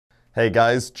Hey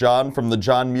guys, John from the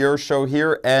John Muir Show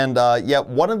here, and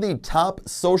one of the top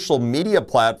social media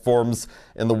platforms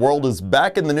in the world is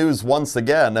back in the news once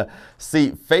again.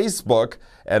 See, Facebook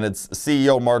and its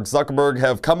CEO Mark Zuckerberg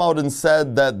have come out and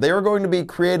said that they're going to be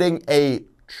creating a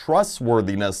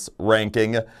trustworthiness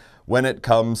ranking when it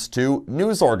comes to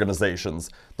news organizations.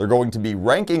 They're going to be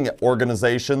ranking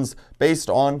organizations based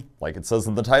on, like it says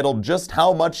in the title, just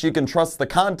how much you can trust the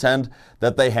content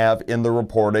that they have in their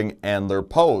reporting and their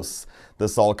posts.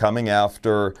 This all coming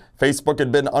after Facebook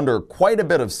had been under quite a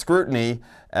bit of scrutiny,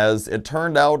 as it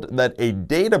turned out that a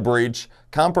data breach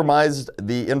compromised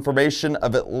the information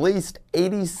of at least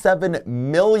 87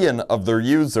 million of their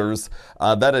users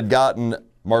that had gotten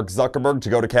Mark Zuckerberg to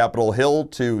go to Capitol Hill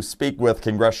to speak with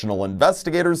congressional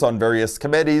investigators on various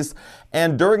committees.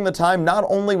 And during the time, not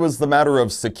only was the matter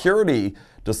of security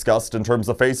discussed in terms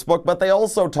of Facebook, but they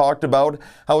also talked about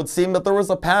how it seemed that there was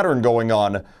a pattern going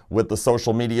on with the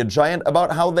social media giant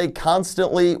about how they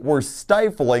constantly were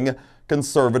stifling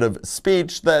conservative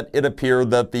speech that it appeared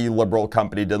that the liberal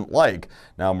company didn't like.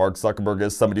 Now, Mark Zuckerberg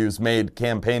is somebody who's made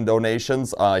campaign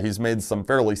donations. He's made some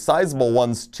fairly sizable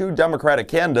ones to Democratic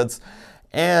candidates.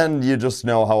 And you just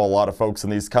know how a lot of folks in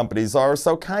these companies are,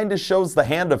 so kind of shows the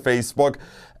hand of Facebook,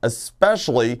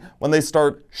 especially when they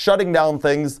start shutting down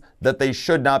things that they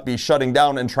should not be shutting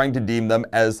down and trying to deem them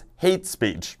as hate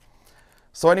speech.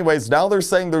 So anyways, now they're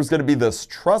saying there's going to be this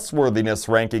trustworthiness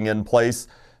ranking in place,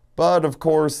 but of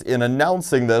course, in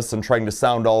announcing this and trying to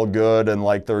sound all good and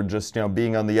like they're just,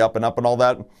 being on the up and all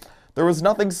that, there was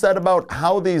nothing said about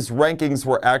how these rankings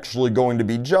were actually going to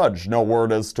be judged. No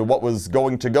word as to what was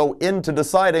going to go into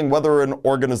deciding whether an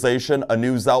organization, a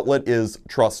news outlet, is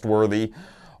trustworthy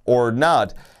or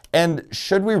not. And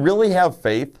should we really have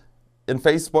faith in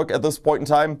Facebook at this point in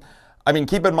time? I mean,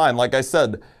 keep in mind, like I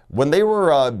said, when they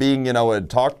were being,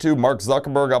 talked to, Mark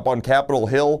Zuckerberg up on Capitol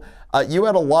Hill, you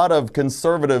had a lot of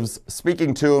conservatives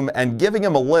speaking to him and giving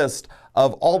him a list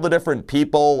of all the different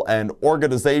people and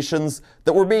organizations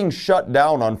that were being shut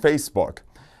down on Facebook.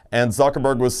 And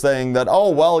Zuckerberg was saying that, oh,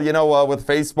 well, with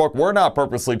Facebook, we're not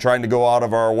purposely trying to go out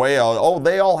of our way. Oh,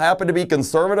 they all happen to be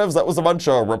conservatives. That was a bunch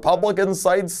of Republican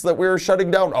sites that we were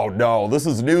shutting down. Oh, no, this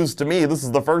is news to me. This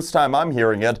is the first time I'm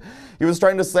hearing it. He was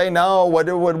trying to say, no,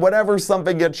 whenever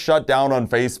something gets shut down on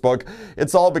Facebook,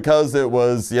 it's all because it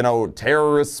was,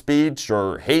 terrorist speech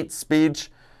or hate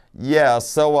speech. Yeah,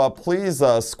 so please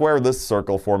square this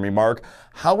circle for me, Mark.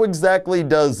 How exactly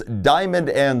does Diamond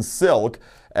and Silk,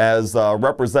 as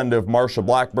Representative Marsha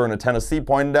Blackburn of Tennessee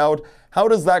pointed out, how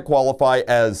does that qualify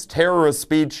as terrorist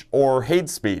speech or hate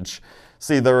speech?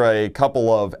 See, there are a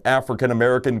couple of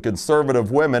African-American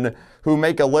conservative women who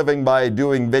make a living by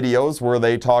doing videos where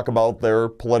they talk about their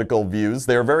political views.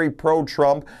 They're very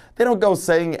pro-Trump. They don't go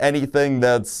saying anything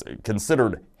that's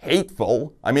considered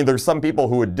hateful. I mean, there's some people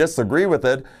who would disagree with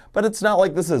it, but it's not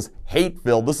like this is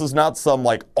hate-filled. This is not some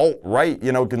like alt-right,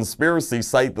 conspiracy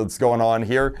site that's going on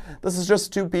here. This is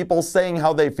just two people saying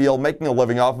how they feel, making a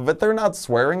living off of it. They're not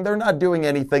swearing. They're not doing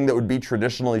anything that would be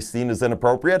traditionally seen as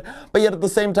inappropriate, but yet at the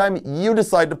same time, you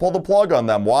decide to pull the plug on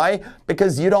them. Why?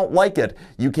 Because you don't like it.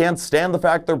 You can't stand the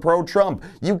fact they're pro-Trump.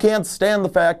 You can't stand the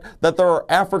fact that there are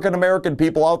African-American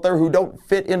people out there who don't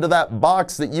fit into that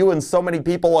box that you and so many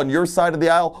people on your side of the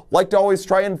aisle like to always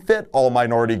try and fit all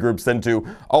minority groups into.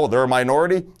 Oh, they're a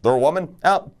minority? They're a woman?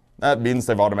 That means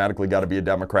they've automatically got to be a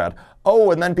Democrat.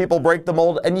 Oh, and then people break the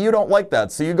mold, and you don't like that.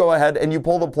 So you go ahead and you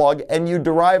pull the plug and you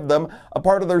derive them a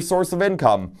part of their source of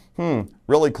income.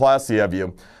 Really classy of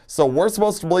you. So we're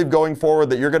supposed to believe going forward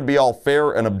that you're going to be all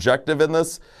fair and objective in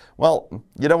this? Well,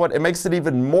 you know what? It makes it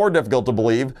even more difficult to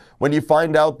believe when you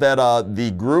find out that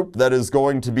the group that is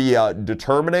going to be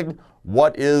determining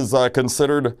what is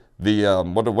considered the,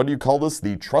 what do you call this?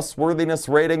 The trustworthiness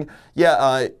rating?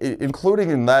 Yeah, including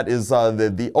in that is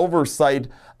the oversight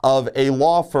of a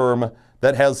law firm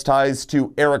that has ties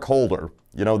to Eric Holder.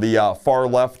 The far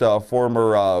left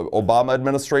former Obama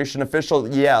administration official?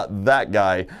 Yeah, that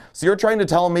guy. So you're trying to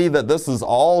tell me that this is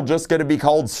all just going to be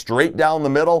called straight down the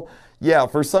middle? Yeah,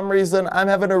 for some reason, I'm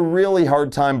having a really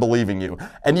hard time believing you.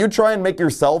 And you try and make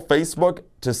yourself, Facebook,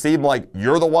 to seem like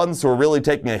you're the ones who are really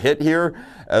taking a hit here,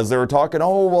 as they were talking,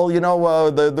 oh,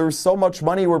 well, there's so much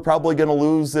money we're probably going to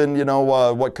lose in,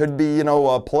 what could be,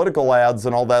 political ads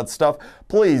and all that stuff.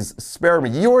 Please spare me.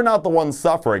 You are not the ones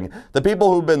suffering. The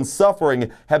people who've been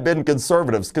suffering have been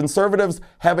conservatives. Conservatives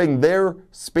having their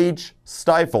speech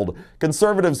stifled.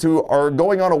 Conservatives who are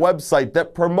going on a website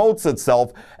that promotes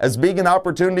itself as being an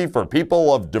opportunity for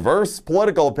people of diverse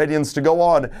political opinions to go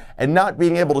on and not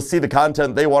being able to see the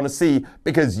content they want to see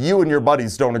because you and your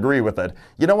buddies don't agree with it.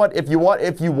 You know what? If you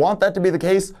want that to be the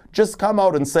case, just come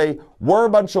out and say, we're a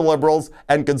bunch of liberals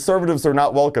and conservatives are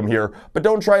not welcome here. But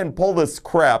don't try and pull this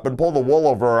crap and pull the wool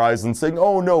over our eyes and saying,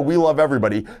 oh no, we love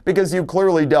everybody, because you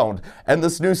clearly don't. And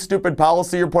this new stupid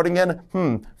policy you're putting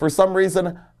in, for some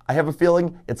reason, I have a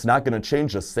feeling it's not going to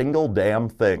change a single damn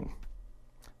thing.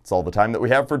 That's all the time that we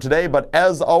have for today, but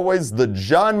as always, The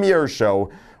John Muir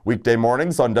Show, weekday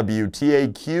mornings on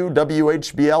WTAQ,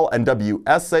 WHBL, and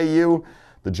WSAU.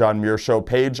 The John Muir Show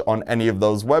page on any of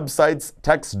those websites.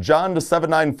 Text John to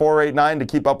 79489 to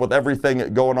keep up with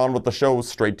everything going on with the show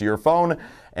straight to your phone.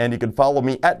 And you can follow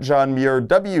me at John Muir,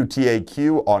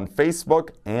 WTAQ on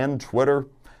Facebook and Twitter.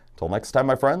 Till next time,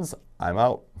 my friends, I'm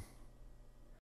out.